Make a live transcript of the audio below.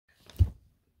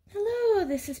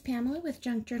this is Pamela with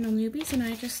Junk Journal Newbies, and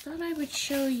I just thought I would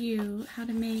show you how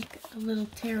to make a little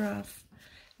tear-off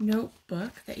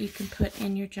notebook that you can put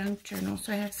in your junk journal.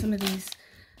 So I have some of these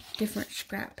different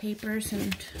scrap papers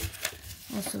and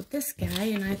also this guy,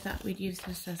 and I thought we'd use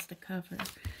this as the cover.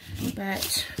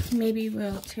 But maybe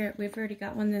we'll tear, we've already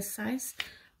got one this size.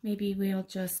 Maybe we'll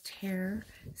just tear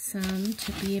some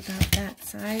to be about that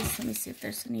size. Let me see if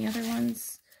there's any other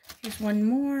ones. Here's one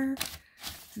more.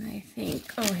 And I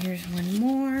think, oh, here's one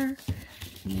more.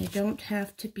 And they don't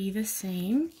have to be the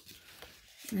same.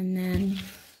 And then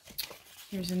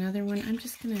here's another one. I'm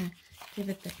just going to give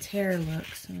it the tear look.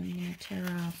 So I'm going to tear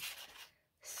off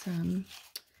some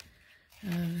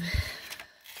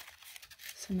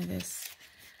of this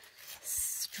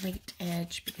straight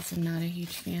edge because I'm not a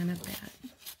huge fan of that.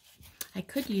 I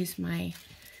could use my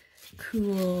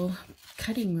cool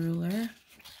cutting ruler.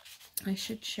 I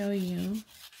should show you.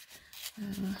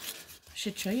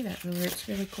 That ruler. It's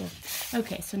really cool.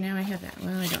 Okay, so now I have that.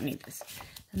 Well, I don't need this.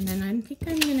 And then I think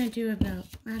I'm going to do about,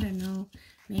 I don't know,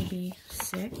 maybe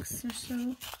 6 or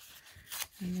so.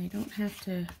 And they don't have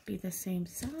to be the same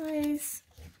size.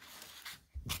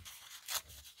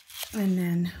 And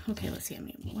then, okay, let's see. I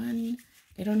mean, 1.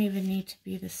 They don't even need to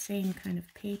be the same kind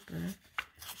of paper.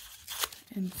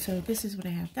 And so this is what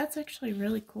I have. That's actually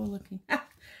really cool looking.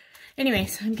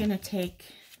 Anyways, I'm going to take...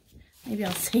 Maybe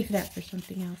I'll save that for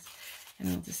something else, and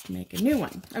I'll just make a new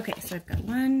one. Okay, so I've got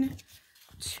 1,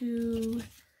 2,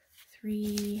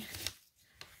 3,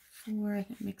 4. I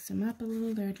can mix them up a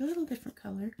little. They're a little different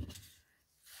color.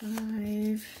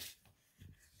 5,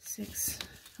 6.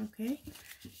 Okay,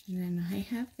 and then I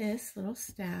have this little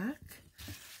stack,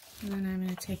 and then I'm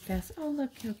going to take this. Oh,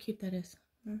 look how cute that is.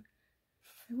 I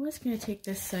was going to take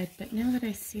this side, but now that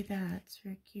I see that, it's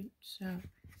very cute. So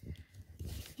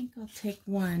I think I'll take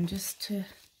one just to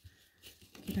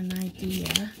get an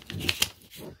idea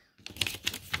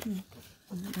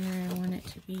where I want it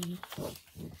to be.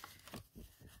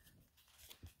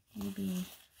 Maybe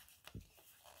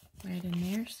right in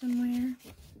there somewhere.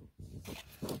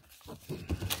 I'm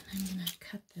going to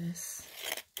cut this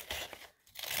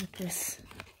with this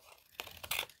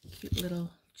cute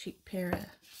little cheap pair of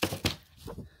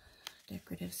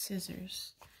decorative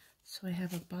scissors. So I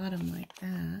have a bottom like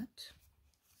that.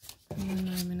 And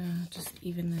then I'm going to just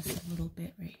even this a little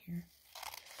bit right here.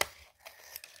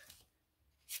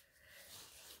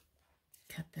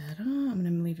 Cut that off. I'm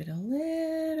going to leave it a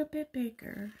little bit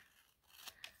bigger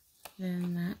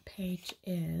than that page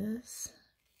is.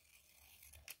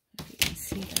 If you can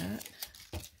see that.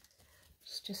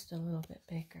 It's just a little bit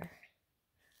bigger.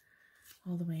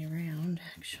 All the way around,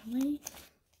 actually.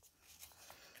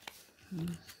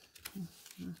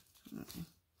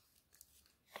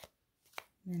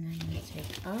 Then I'm going to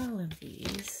take all of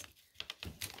these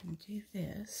and do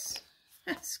this.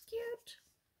 That's cute.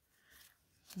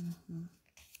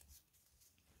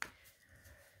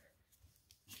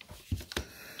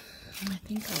 I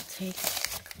think I'll take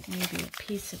maybe a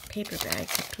piece of paper bag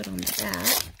to put on the back,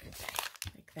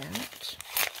 like that.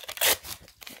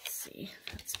 Let's see,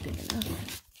 that's big enough.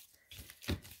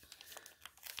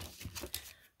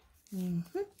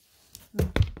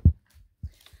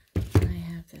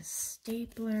 This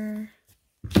stapler.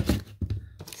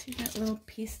 See that little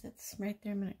piece that's right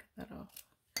there? I'm going to cut that off.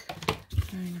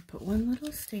 I'm going to put one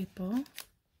little staple.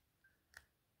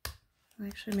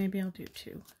 Actually, maybe I'll do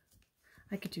 2.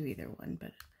 I could do either one,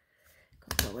 but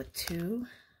I'll go with 2.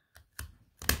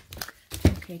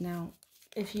 Okay, now,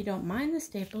 if you don't mind the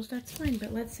staples, that's fine.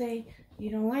 But let's say you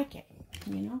don't like it,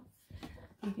 you know?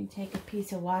 You can take a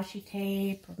piece of washi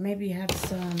tape, or maybe you have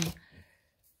some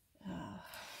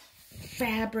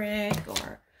fabric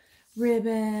or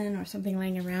ribbon or something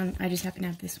laying around. I just happen to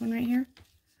have this one right here,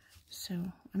 so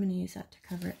I'm going to use that to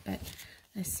cover it. But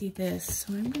I see this,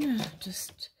 so I'm going to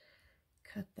just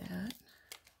cut that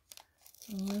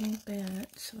a little bit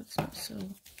so it's not so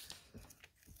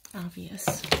obvious.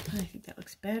 I think that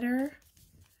looks better,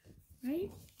 right?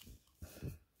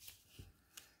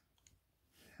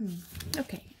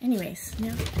 Okay, anyways,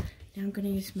 now I'm going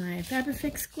to use my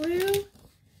Fabrifix glue.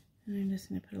 And I'm just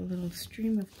going to put a little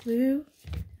stream of glue,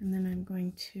 and then I'm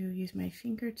going to use my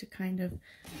finger to kind of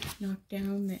knock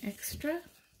down the extra.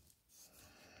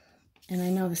 And I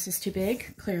know this is too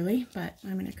big, clearly, but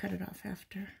I'm going to cut it off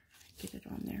after I get it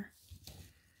on there.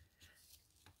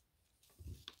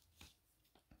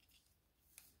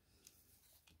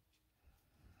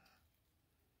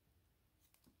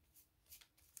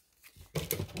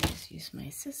 Just use my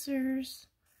scissors,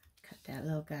 cut that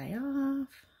little guy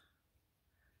off.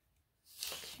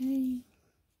 Okay.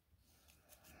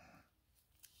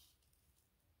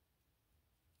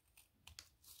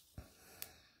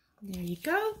 There you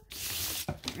go.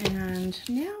 And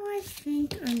now I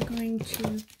think I'm going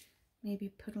to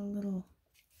maybe put a little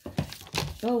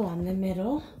bow on the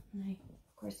middle. And I,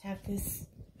 of course, have this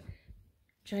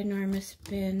ginormous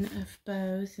bin of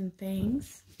bows and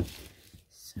things.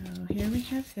 So here we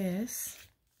have this.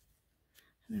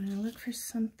 And I'm going to look for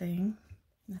something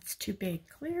that's too big,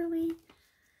 clearly.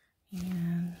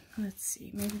 And let's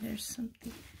see, maybe there's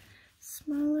something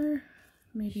smaller,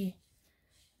 maybe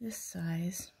this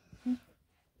size.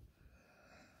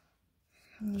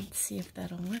 Let's see if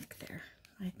that'll work there.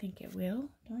 I think it will,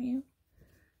 don't you?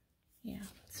 Yeah,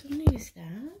 so I'm gonna use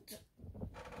that.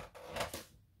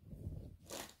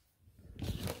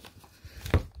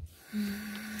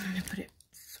 I'm gonna put it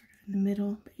sort of in the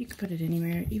middle, but you could put it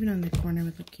anywhere, even on the corner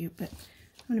would look cute, but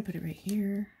I'm gonna put it right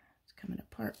here. It's coming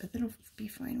apart, but that'll be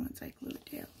fine once I glue it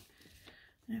down.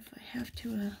 And if I have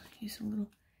to use a little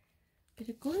bit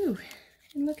of glue.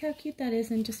 And look how cute that is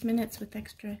in just minutes with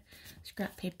extra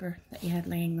scrap paper that you had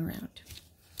laying around.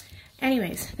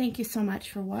 Anyways, thank you so much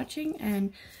for watching,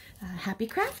 and happy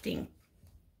crafting!